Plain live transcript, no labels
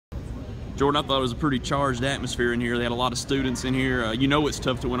Jordan, I thought it was a pretty charged atmosphere in here. They had a lot of students in here. You know it's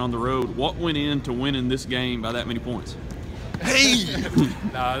tough to win on the road. What went into winning this game by that many points? Hey!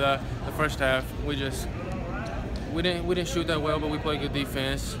 The first half, we didn't shoot that well, but we played good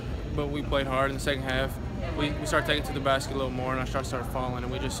defense. But we played hard in the second half. We started taking to the basket a little more, and our shots started falling,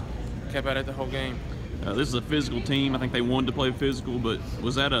 and we just kept at it the whole game. This is a physical team. I think they wanted to play physical, but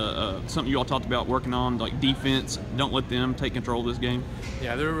was that something you all talked about working on, like defense? Don't let them take control of this game.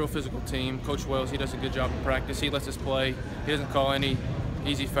 Yeah, they're a real physical team. Coach Wells, he does a good job in practice. He lets us play. He doesn't call any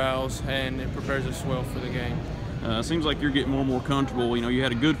easy fouls, and it prepares us well for the game. Seems like you're getting more and more comfortable. You know, you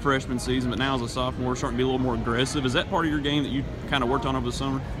had a good freshman season, but now as a sophomore, starting to be a little more aggressive. Is that part of your game that you kind of worked on over the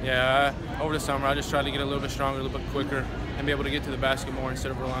summer? Yeah, over the summer, I just tried to get a little bit stronger, a little bit quicker, and be able to get to the basket more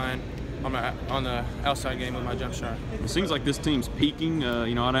instead of relying on the outside game with my jump shot. It seems like this team's peaking.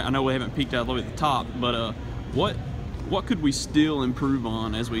 You know, I know we haven't peaked out all the way at the top, but what could we still improve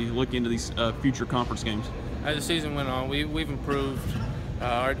on as we look into these future conference games? As the season went on, we've improved.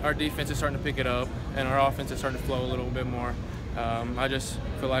 Our defense is starting to pick it up, and our offense is starting to flow a little bit more. I just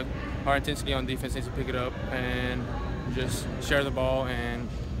feel like our intensity on defense needs to pick it up and just share the ball, and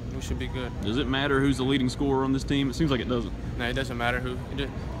we should be good. Does it matter who's the leading scorer on this team? It seems like it doesn't. No, it doesn't matter who.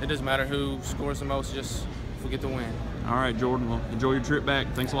 It doesn't matter who scores the most. Just if we get the win. All right, Jordan. Well, enjoy your trip back.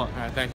 Thanks a lot. All right, thanks.